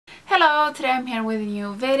Hello, today I'm here with a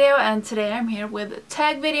new video, and today I'm here with a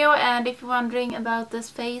tag video, and if you're wondering about this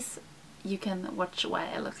face, you can watch why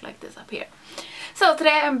I look like this up here. So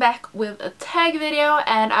today I'm back with a tag video,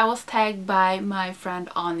 and I was tagged by my friend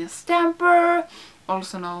Anya Stamper,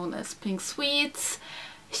 also known as Pink Sweets.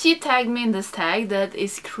 She tagged me in this tag that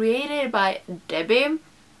is created by Debbie,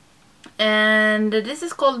 and this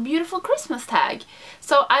is called Beautiful Christmas Tag.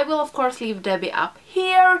 So I will of course leave Debbie up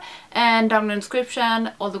here and down in the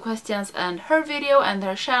description all the questions and her video and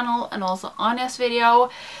her channel and also Anya's video.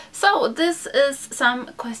 So this is some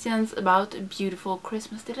questions about Beautiful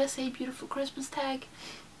Christmas. Did I say Beautiful Christmas Tag?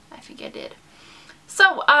 I think I did.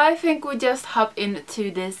 So I think we just hop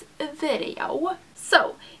into this video.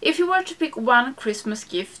 So if you were to pick one Christmas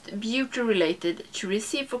gift beauty related to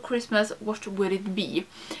receive for Christmas, what would it be?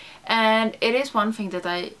 And it is one thing that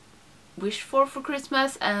I wish for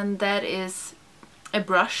Christmas, and that is a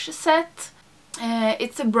brush set.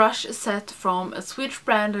 It's a brush set from a Swedish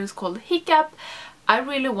brand that is called Hiccup. I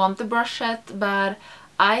really want the brush set, but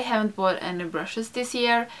I haven't bought any brushes this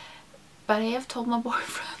year. But I have told my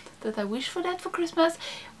boyfriend that I wish for that for Christmas.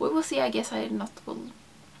 We will see. I guess I not will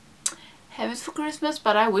have it for Christmas,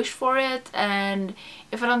 but I wish for it, and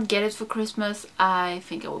if I don't get it for Christmas, I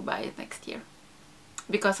think I will buy it next year,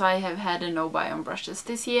 because I have had a no-buy on brushes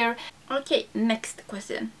this year. Okay, next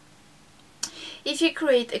question. If you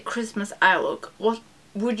create a Christmas eye look, what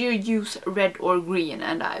would you use, red or green?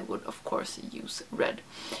 And I would of course use red.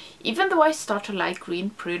 Even though I start to like green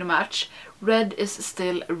pretty much, red is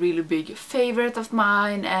still a really big favorite of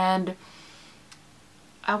mine, and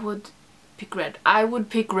I would pick red. I would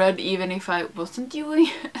pick red even if I wasn't doing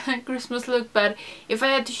a Christmas look, but if I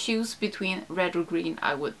had to choose between red or green,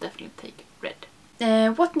 I would definitely take red.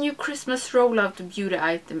 What new Christmas rollout beauty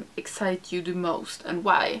item excites you the most and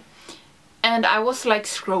why? And I was like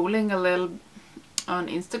scrolling a little on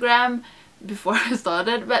Instagram before I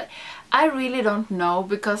started, but I really don't know,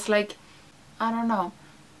 because like, I don't know.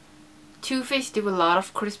 Too Faced do a lot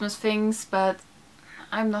of Christmas things, but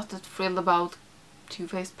I'm not that thrilled about Too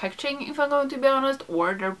Faced packaging, if I'm going to be honest,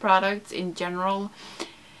 or their products in general.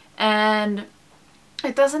 And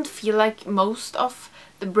it doesn't feel like most of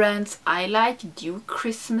the brands I like do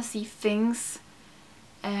Christmassy things,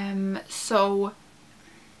 so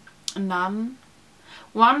none.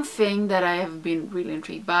 One thing that I have been really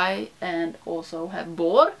intrigued by and also have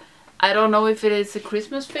bought, I don't know if it is a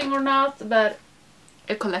Christmas thing or not, but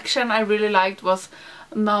a collection I really liked was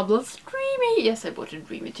Knoblauch's Dreamy. Yes, I bought a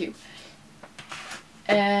Dreamy too.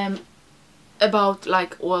 About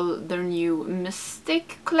like all their new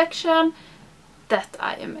Mystic collection. That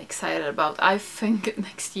I am excited about. I think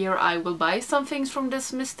next year I will buy some things from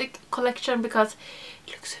this Mystic collection because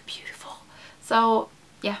it looks so beautiful. So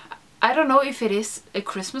yeah, I don't know if it is a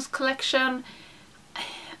Christmas collection.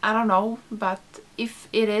 I don't know, but if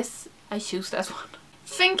it is, I choose that one.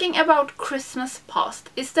 Thinking about Christmas past,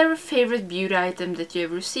 is there a favorite beauty item that you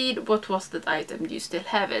have received? What was that item? Do you still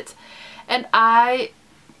have it? And I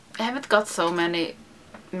haven't got so many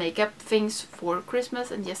makeup things for Christmas,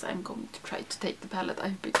 and yes, I'm going to try to take the palette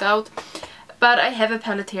I picked out, but I have a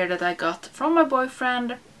palette here that I got from my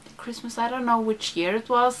boyfriend Christmas. I don't know which year it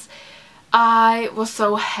was. I was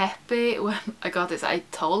so happy when I got this. I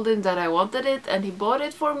told him that I wanted it and he bought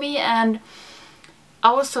it for me, and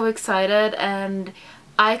I was so excited, and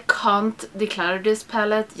I can't declutter this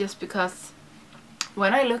palette just because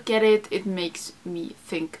when I look at it, it makes me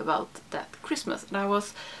think about that Christmas. And I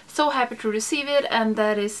was so happy to receive it, and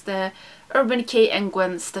that is the Urban Decay and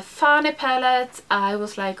Gwen Stefani palette. I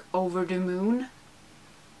was like over the moon.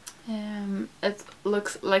 It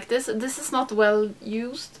looks like this. This is not well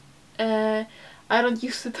used. I don't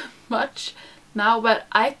use it much now, but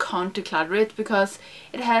I can't declutter it because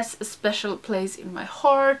it has a special place in my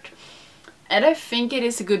heart. And I think it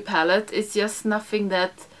is a good palette. It's just nothing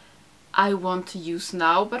that I want to use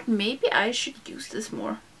now, but maybe I should use this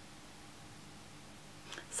more.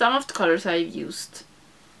 Some of the colors I've used,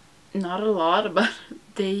 not a lot, but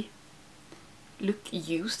they look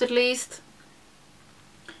used at least.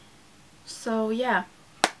 So yeah,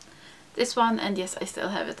 this one, and yes, I still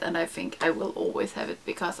have it, and I think I will always have it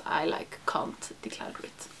because I like can't declutter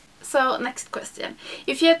it. So next question.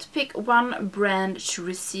 If you had to pick one brand to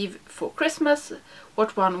receive for Christmas,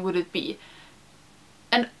 what one would it be?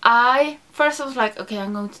 And I was like, okay,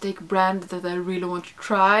 I'm going to take a brand that I really want to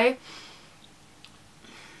try.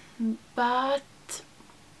 But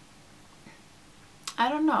I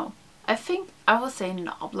don't know. I think I will say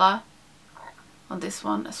Knoblauch on this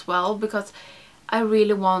one as well, because I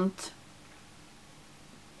really want...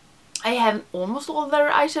 I have almost all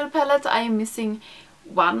their eyeshadow palettes. I am missing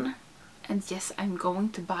one and yes, I'm going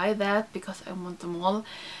to buy that because I want them all.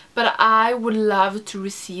 But I would love to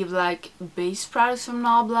receive like base products from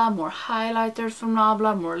Knoblauch, more highlighters from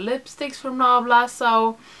Knoblauch, more lipsticks from Knoblauch.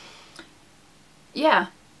 So yeah,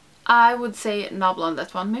 I would say Knoblauch on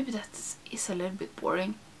that one. Maybe that is a little bit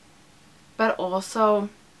boring. But also,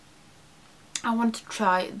 I want to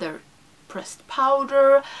try their pressed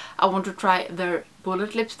powder. I want to try their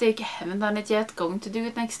bullet lipstick. I haven't done it yet. Going to do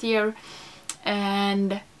it next year.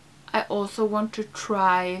 And I also want to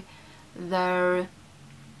try their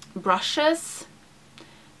brushes.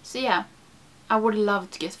 So yeah, I would love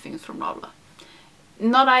to get things from Knoblauch.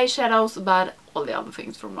 Not eyeshadows, but all the other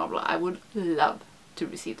things from Knoblauch. I would love to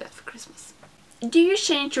receive that for Christmas. Do you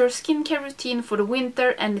change your skincare routine for the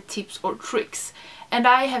winter? Any tips or tricks? And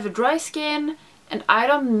I have a dry skin and I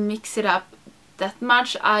don't mix it up that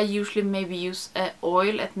much. I usually maybe use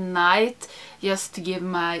oil at night just to give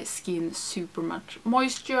my skin super much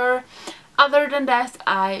moisture. Other than that,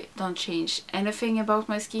 I don't change anything about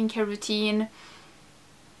my skincare routine.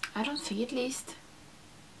 I don't think, at least.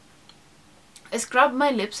 I scrub my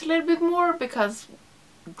lips a little bit more because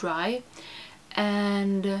dry,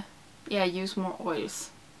 and yeah, use more oils.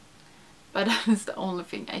 But that is the only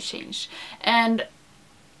thing I change. And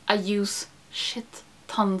I use shit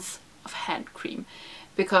tons of hand cream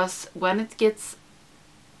because when it gets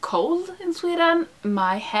cold in Sweden,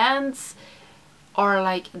 my hands are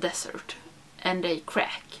like desert and they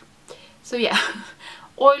crack. So yeah,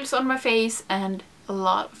 oils on my face and a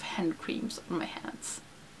lot of hand creams on my hands.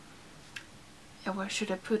 Yeah, where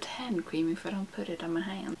should I put hand cream if I don't put it on my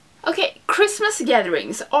hand? Okay, Christmas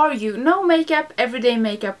gatherings. Are you no makeup, everyday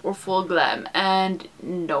makeup, or full glam? And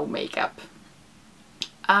no makeup.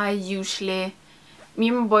 I usually, me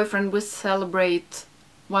and my boyfriend, will celebrate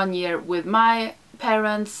 1 year with my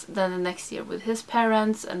parents, then the next year with his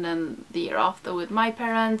parents, and then the year after with my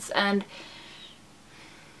parents, and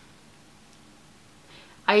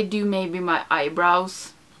I do maybe my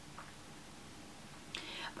eyebrows.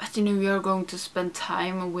 But you know, we are going to spend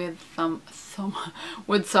time with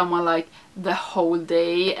with someone like the whole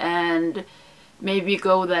day, and maybe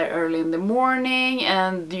go there early in the morning,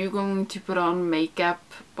 and you're going to put on makeup.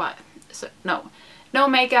 But so no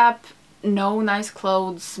makeup, no nice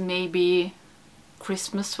clothes, maybe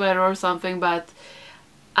Christmas sweater or something, but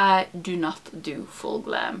I do not do full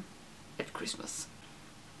glam at Christmas.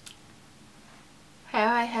 Have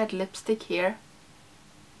I had lipstick here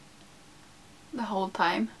the whole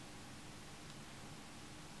time?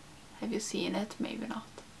 Have you seen it? Maybe not.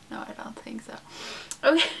 No, I don't think so.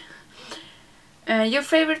 Okay. Your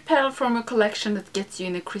favorite palette from your collection that gets you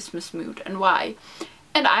in a Christmas mood, and why?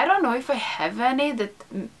 And I don't know if I have any that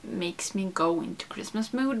makes me go into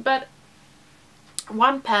Christmas mood, but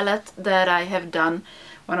one palette that I have done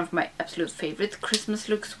one of my absolute favorite Christmas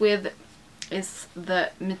looks with is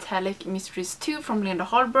the Metallic Mysteries 2 from Linda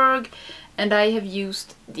Hallberg, and I have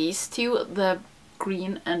used these two, the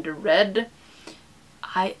green and the red.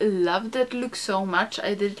 I love that look so much.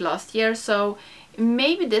 I did it last year, so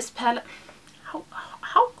maybe this palette,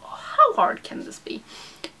 how hard can this be?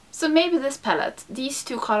 So maybe this palette, these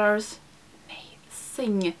two colors,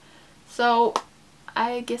 amazing. So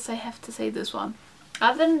I guess I have to say this one.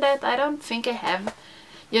 Other than that, I don't think I have,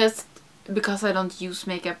 just because I don't use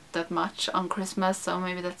makeup that much on Christmas, so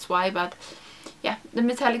maybe that's why. But yeah, the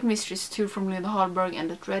Metallic Mysteries 2 from Linda Hallberg, and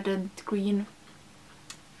that red and green,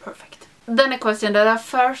 perfect. Then a question that at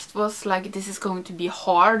first was like, this is going to be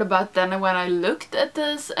hard, but then when I looked at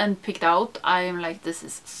this and picked out, I am like, this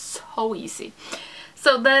is so easy.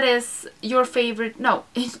 So that is your favorite,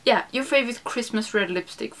 your favorite Christmas red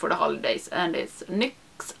lipstick for the holidays, and it's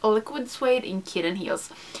NYX Liquid Suede in Kitten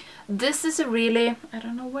Heels. This is a really, I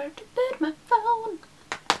don't know where to put my phone.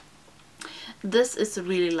 This is a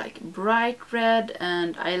really like bright red,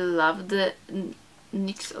 and I love the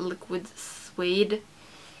NYX Liquid Suede.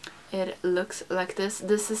 It looks like this.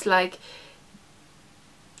 This is like,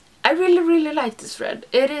 I really like this red.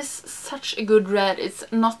 It is such a good red. It's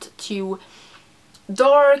not too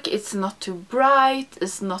dark, it's not too bright,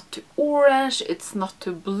 it's not too orange, it's not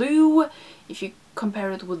too blue. If you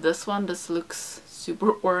compare it with this one, this looks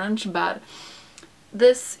super orange, but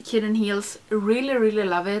this Kitten Heels, really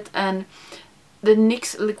love it. And the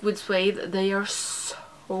NYX Liquid Suede, they are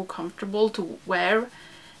so comfortable to wear,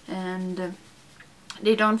 and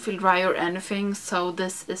they don't feel dry or anything, so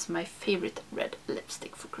this is my favorite red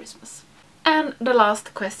lipstick for Christmas. And the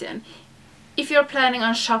last question. If you're planning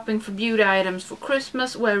on shopping for beauty items for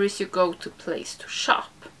Christmas, where is your go-to place to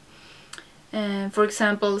shop? For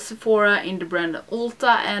example, Sephora in the brand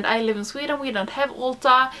Ulta, and I live in Sweden, we don't have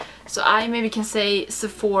Ulta, so I maybe can say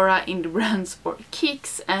Sephora in the brands or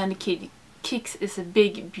Kicks and Kicks is a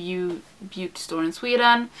big beauty store in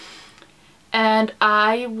Sweden, and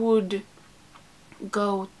I would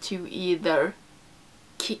go to either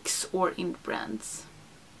Kicks or indie brands.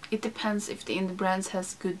 It depends if the indie brands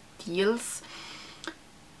has good deals,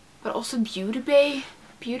 but also Beauty Bay.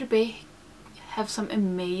 Beauty Bay have some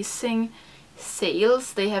amazing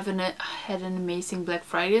sales. They have had an amazing Black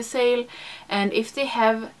Friday sale, and if they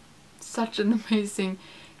have such an amazing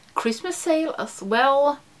Christmas sale as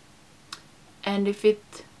well, and if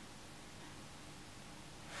it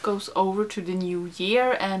goes over to the new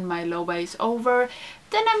year and my low buy is over,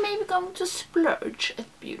 then I'm maybe going to splurge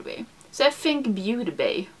at Beauty Bay. So I think Beauty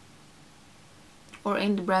Bay or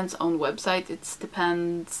in the brand's own website. It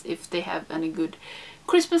depends if they have any good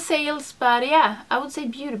Christmas sales, but yeah, I would say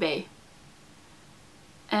Beauty Bay.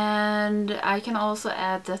 And I can also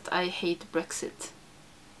add that I hate Brexit.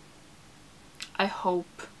 I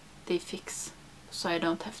hope they fix so I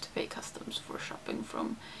don't have to pay customs for shopping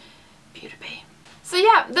from Beauty Bay. So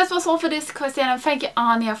yeah, that was all for this question, and thank you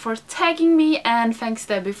Anya for tagging me, and thanks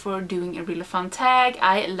Debbie for doing a really fun tag.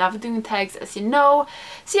 I love doing tags, as you know.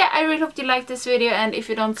 So yeah, I really hope you liked this video, and if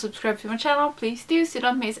you don't subscribe to my channel, please do so you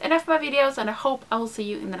don't miss any of my videos, and I hope I will see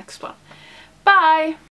you in the next one. Bye!